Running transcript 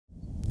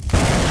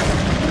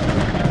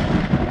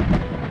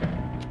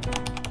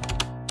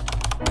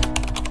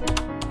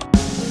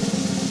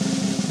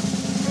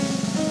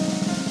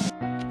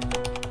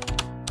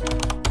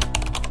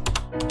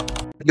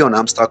On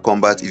Hamster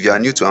Kombat. If you are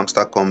new to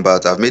Hamster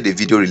Kombat, I've made a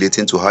video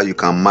relating to how you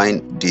can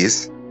mine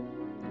this,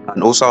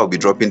 and also I'll be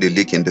dropping the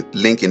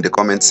link in the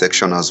comment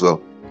section as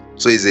well.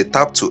 So it's a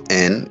tap to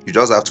earn. You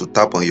just have to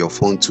tap on your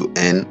phone to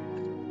earn,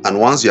 and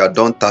once you are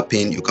done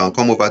tapping, you can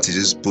come over to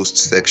this boost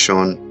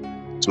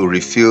section to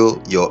refill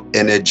your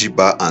energy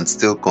bar and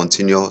still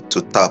continue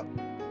to tap.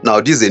 Now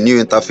this is a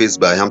new interface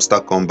by Hamster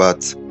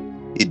Kombat.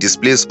 It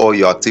displays all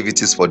your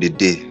activities for the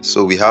day.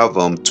 So we have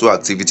 2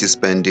 activities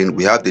pending.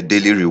 We have the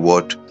daily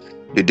reward,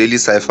 the daily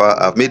cipher.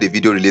 I've made a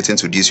video relating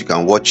to this. You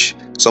can watch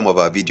some of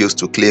our videos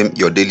to claim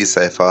your daily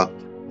cipher.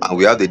 And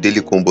we have the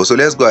daily combo. So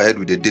let's go ahead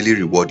with the daily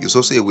reward. It's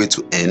also a way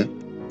to earn.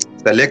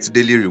 Select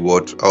daily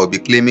reward. I'll be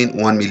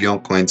claiming 1 million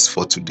coins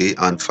for today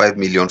and 5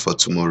 million for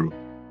tomorrow.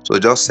 So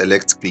just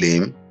select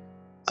claim,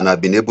 and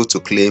I've been able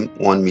to claim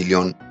 1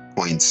 million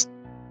coins.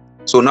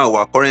 So now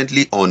we're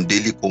currently on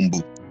daily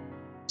combo.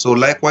 So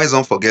likewise,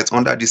 don't forget,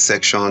 under this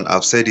section,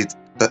 I've said it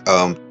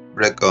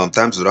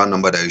times the round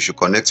number that you should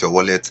connect your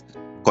wallet.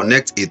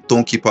 Connect a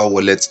Tonekeeper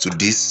wallet to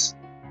this.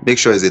 Make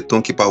sure it's a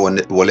Tonekeeper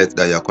wallet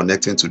that you're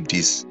connecting to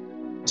this.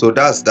 So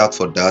that's that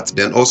for that.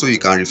 Then also you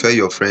can refer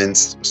your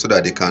friends so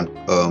that they can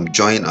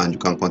join and you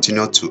can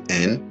continue to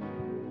earn.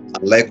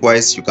 And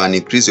likewise, you can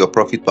increase your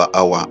profit per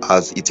hour,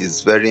 as it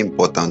is very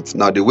important.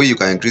 Now the way you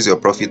can increase your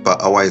profit per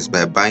hour is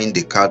by buying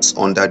the cards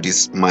under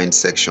these mine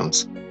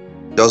sections.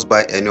 Just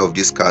buy any of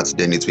these cards,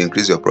 then it will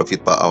increase your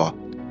profit per hour.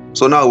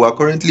 So now we are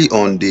currently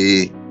on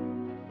the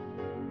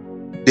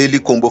daily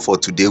combo for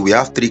today. We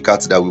have 3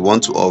 cards that we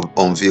want to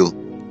unveil.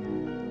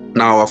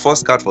 Now our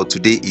first card for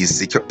today is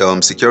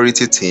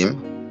security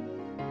team.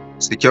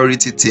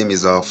 Security team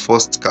is our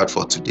first card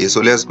for today.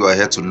 So let's go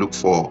ahead to look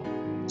for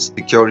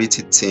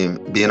security team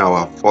being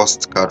our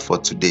first card for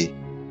today.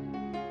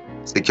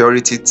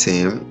 Security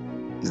team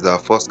is our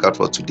first card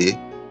for today.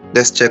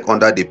 Let's check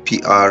under the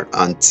PR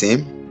and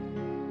team.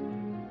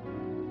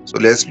 So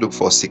let's look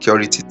for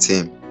security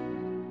team.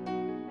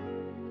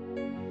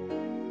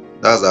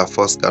 That's our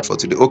first card for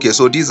today. Okay,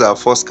 so this is our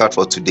first card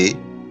for today.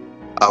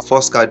 Our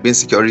first card being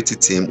security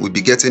team. We'll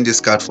be getting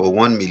this card for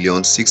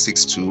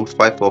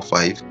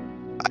 1,662,545,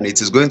 and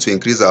it is going to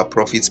increase our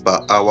profits per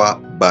hour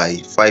by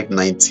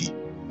 590.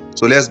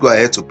 So let's go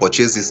ahead to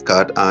purchase this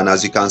card, and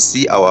as you can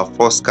see, our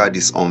first card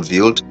is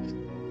unveiled.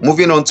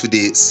 Moving on to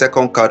the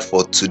second card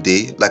for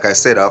today. Like I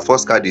said, our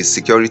first card is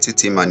security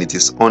team and it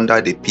is under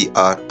the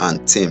PR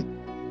and team.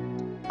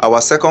 Our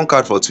second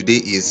card for today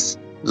is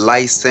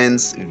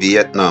License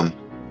Vietnam.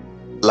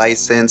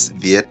 License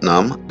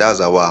Vietnam. That's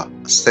our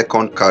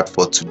second card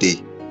for today.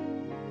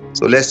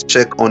 So let's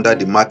check under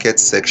the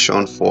market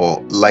section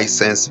for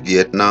License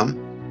Vietnam.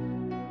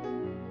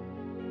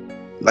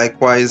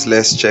 Likewise,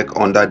 let's check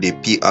under the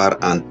PR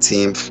and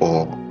team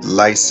for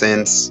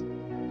License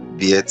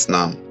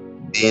Vietnam,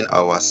 being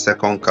our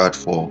second card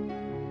for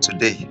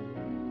today.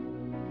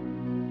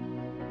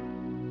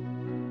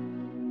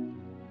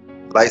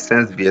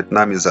 License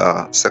Vietnam is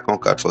our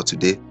second card for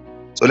today.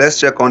 So let's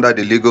check under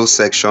the legal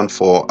section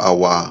for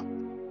our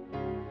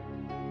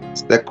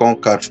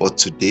second card for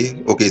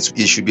today. Okay,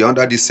 it should be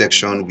under this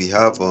section. We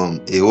have a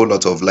whole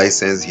lot of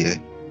license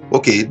here.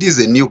 Okay, this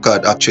is a new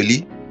card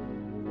actually.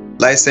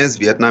 License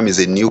Vietnam is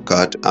a new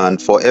card,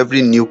 and for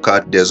every new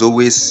card there's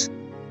always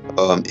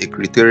a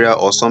criteria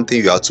or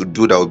something you have to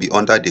do that will be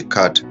under the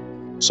card.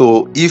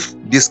 So if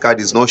this card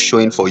is not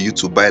showing for you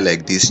to buy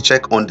like this,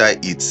 check under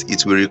it.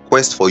 It will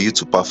request for you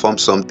to perform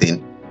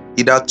something,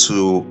 either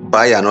to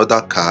buy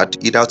another card,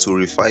 either to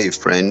refer a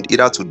friend,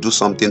 either to do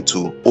something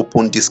to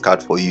open this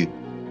card for you.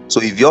 So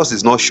if yours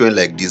is not showing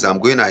like this, I'm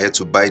going ahead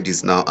to buy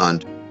this now,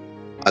 and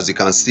as you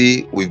can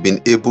see, we've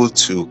been able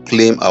to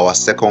claim our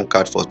second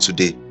card for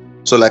today.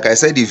 So like I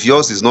said, if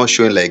yours is not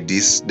showing like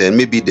this, then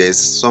maybe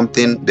there's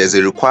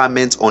a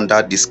requirement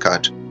under this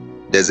card.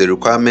 There's a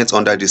requirement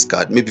under this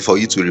card, maybe for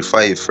you to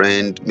refer a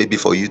friend, maybe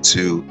for you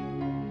to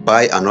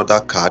buy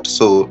another card.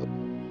 So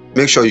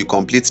make sure you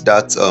complete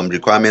that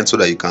requirement so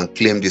that you can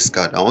claim this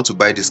card. I want to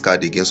buy this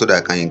card again so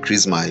that I can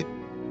increase my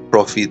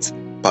profit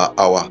per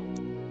hour.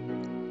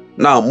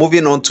 Now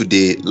moving on to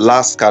the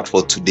last card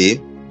for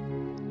today.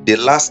 The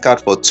last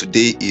card for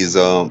today is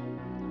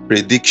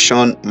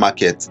prediction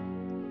market.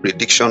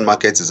 Prediction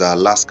market is our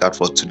last card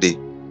for today.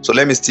 So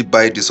let me still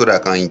buy this so that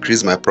I can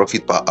increase my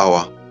profit per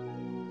hour.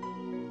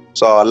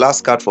 So our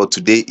last card for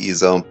today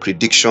is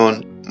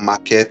prediction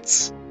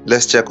market.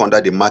 Let's check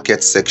under the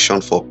market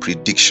section for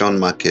prediction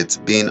market,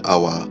 being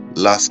our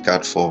last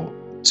card for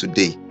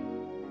today.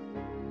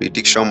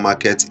 Prediction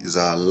market is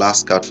our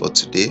last card for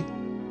today.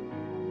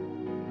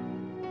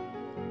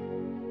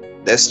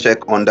 Let's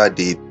check under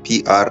the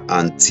PR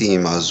and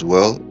team as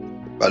well.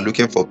 We're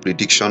looking for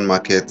prediction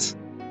market.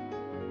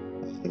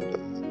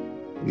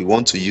 We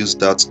want to use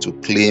that to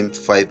claim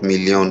 5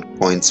 million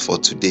points for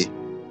today.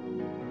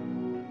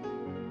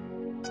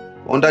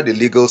 Under the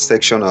legal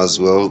section as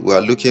well, we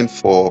are looking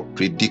for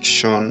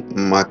prediction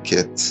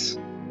market.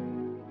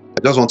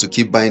 I just want to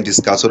keep buying this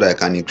card so that I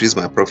can increase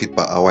my profit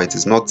per hour. It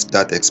is not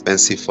that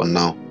expensive for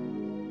now.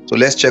 So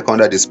let's check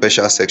under the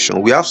special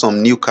section. We have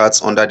some new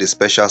cards under the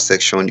special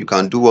section. You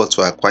can do well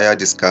to acquire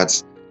these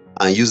cards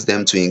and use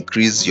them to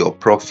increase your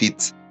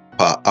profit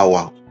per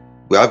hour.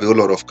 We have a whole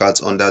lot of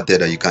cards under there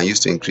that you can use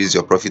to increase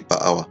your profit per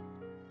hour.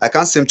 I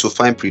can't seem to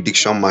find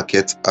prediction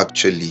market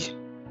actually.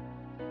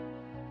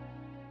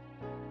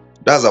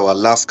 That's our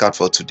last card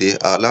for today.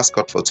 Our last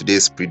card for today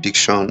is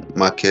prediction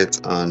market,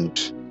 and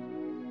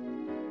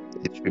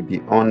it should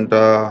be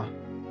under.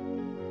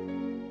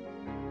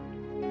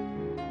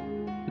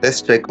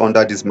 Let's check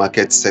under this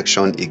market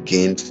section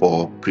again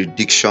for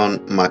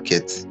prediction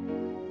market.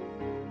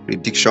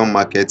 Prediction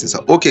market is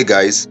okay,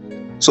 guys.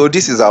 So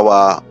this is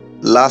our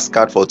last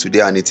card for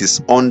today, and it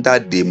is under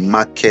the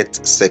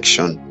market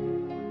section.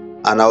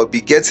 And I'll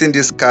be getting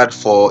this card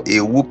for a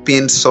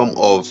whooping sum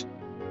of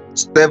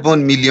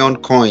 7 million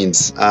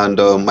coins, and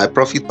my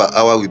profit per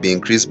hour will be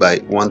increased by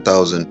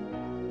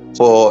 1,000.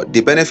 For the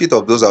benefit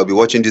of those that will be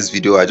watching this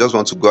video, I just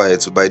want to go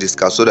ahead to buy this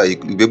card so that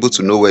you'll be able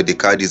to know where the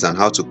card is and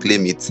how to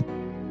claim it.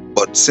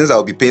 But since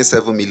I'll be paying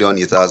 7 million,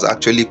 it has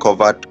actually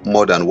covered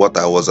more than what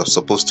I was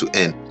supposed to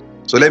earn.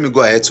 So let me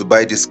go ahead to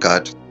buy this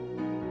card.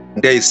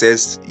 There it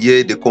says,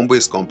 yeah, the combo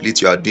is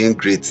complete, you are doing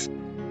great.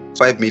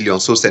 5 million.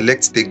 So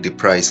select take the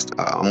price.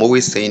 I'm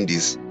always saying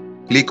this.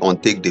 Click on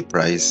take the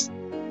price.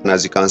 And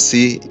as you can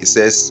see, it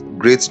says,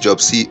 great job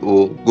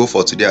CEO, go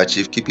for today,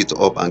 achieve, keep it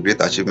up, and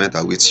great achievement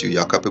awaits you. You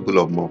are capable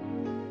of more.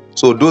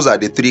 So those are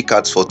the 3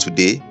 cards for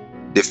today.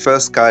 The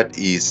first card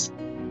is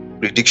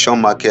prediction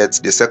market.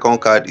 The second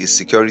card is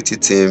security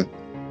team.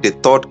 The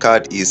third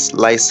card is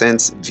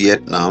license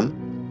Vietnam.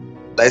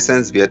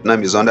 License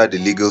Vietnam is under the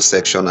legal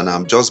section, and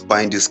I'm just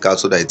buying this card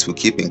so that it will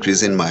keep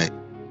increasing my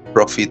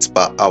profit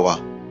per hour.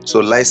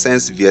 So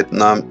license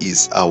Vietnam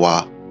is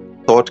our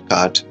third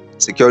card.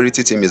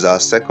 Security team is our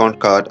second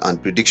card,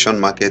 and prediction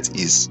market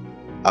is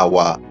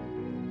our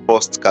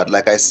first card.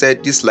 Like I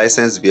said, this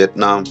license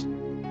Vietnam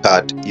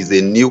card is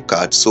a new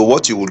card. So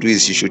what you will do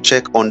is you should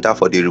check under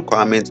for the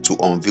requirement to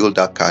unveil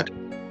that card.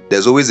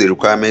 There's always a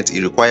requirement.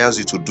 It requires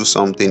you to do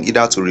something,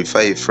 either to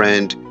refer a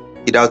friend,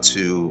 either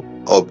to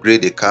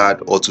upgrade a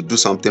card, or to do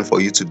something for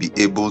you to be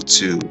able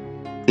to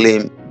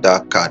claim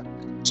that card.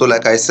 So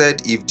like I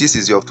said, if this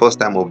is your first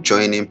time of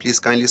joining, please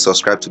kindly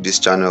subscribe to this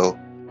channel,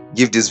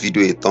 give this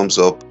video a thumbs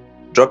up,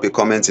 drop a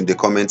comment in the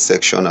comment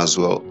section as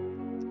well.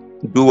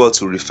 Do well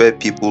to refer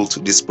people to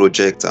this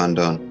project, and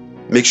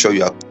make sure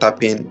you are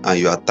tapping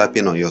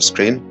on your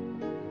screen.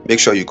 Make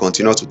sure you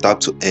continue to tap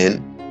to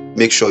earn.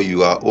 Make sure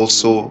you are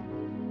also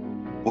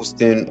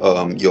boosting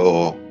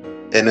your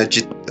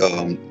energy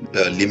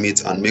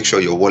limit, and make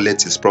sure your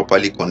wallet is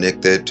properly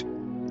connected,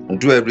 and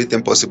do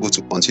everything possible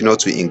to continue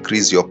to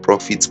increase your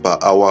profits per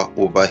hour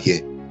over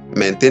here.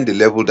 Maintain the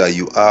level that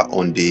you are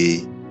on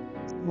the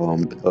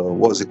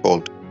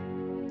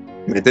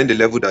maintain the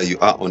level that you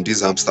are on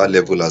this hamster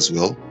level as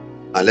well,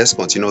 and let's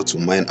continue to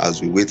mine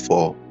as we wait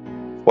for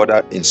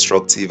further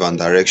instructive and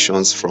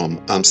directions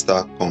from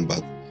Hamster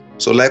Kombat.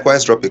 So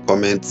likewise, drop a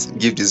comment,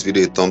 give this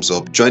video a thumbs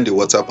up, join the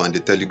WhatsApp and the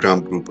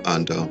Telegram group,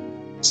 and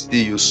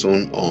see you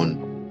soon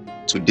on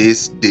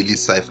today's daily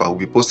cipher. We'll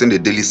be posting the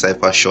daily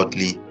cipher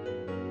shortly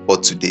for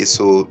today,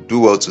 so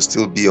do well to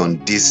still be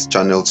on this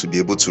channel to be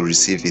able to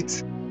receive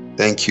it.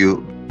 Thank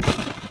you.